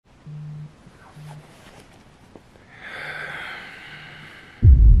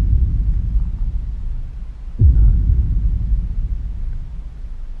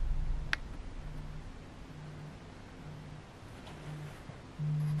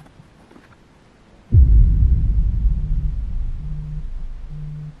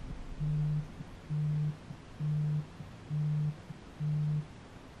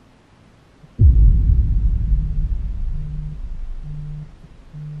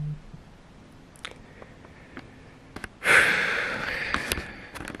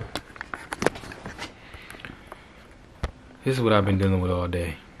This is what I've been dealing with all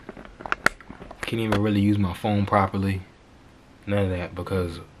day. Can't even really use my phone properly. None of that,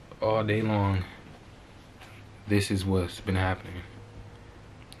 because all day long, this is what's been happening.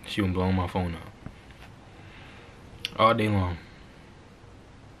 She been blowing my phone up. All day long.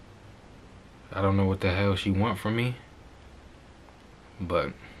 I don't know what the hell she want from me.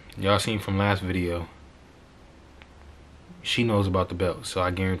 But y'all seen from last video, she knows about the belt. So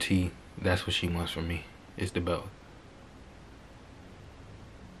I guarantee that's what she wants from me. It's the belt.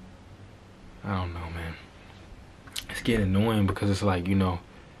 I don't know, man. It's getting annoying because it's like, you know,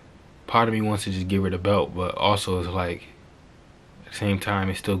 part of me wants to just give her the belt, but also it's like, at the same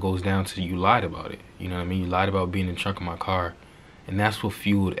time, it still goes down to you lied about it. You know what I mean? You lied about being in the trunk of my car. And that's what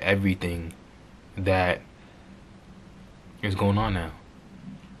fueled everything that is going on now.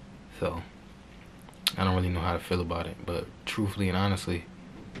 So, I don't really know how to feel about it. But truthfully and honestly,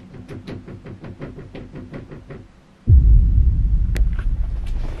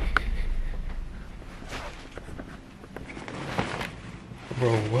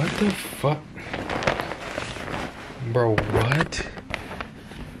 bro, what the fuck? Bro, what?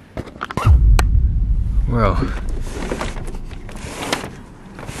 Bro,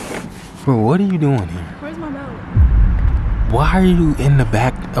 what are you doing here? Where's my belt? Why are you in the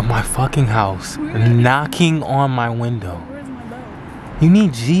back of my fucking house, knocking on my window? Where's my belt? You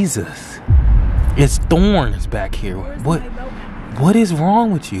need Jesus. It's thorns back here. What is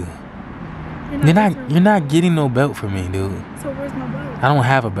wrong with you? You're not getting no belt for me, dude. So where's my belt? I don't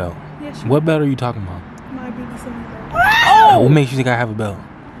have a belt. Yes, What belt are you talking about? my BBC belt. What makes you think I have a belt?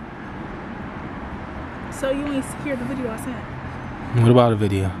 So you ain't hear the video I sent? What about a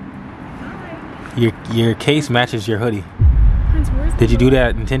video? Alright. Your case matches your hoodie. Prince, where's the Did you do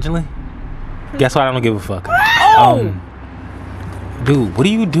belt? that intentionally? Prince, Guess what? I don't give a fuck. Dude, what are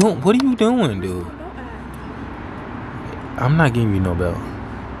you doing? What are you doing, dude? where's my belt at? I'm not giving you no belt.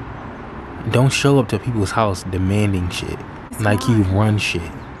 Don't show up to people's house demanding shit. Like you run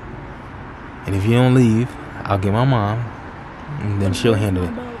shit. And if you don't leave, I'll get my mom, and then she'll handle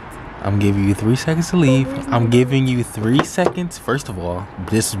it. I'm giving you 3 seconds to leave. I'm giving you 3 seconds. First of all,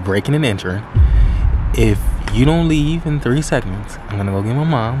 this is breaking and entering. If you don't leave in 3 seconds, I'm gonna go get my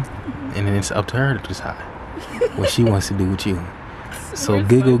mom, and then it's up to her to decide what she wants to do with you. So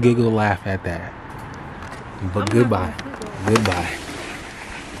giggle, laugh at that. But goodbye. Goodbye.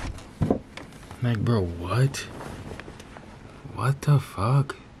 Like, bro, what? What the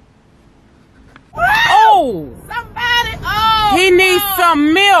fuck? Somebody! He needs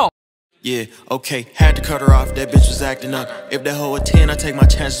some milk! Yeah, okay, had to cut her off, that bitch was acting up. If that hoe a 10, I take my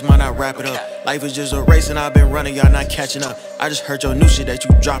chances, might not wrap it up. Life is just a race and I've been running, y'all not catching up. I just heard your new shit that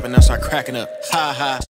you dropping, now start cracking up. Ha ha.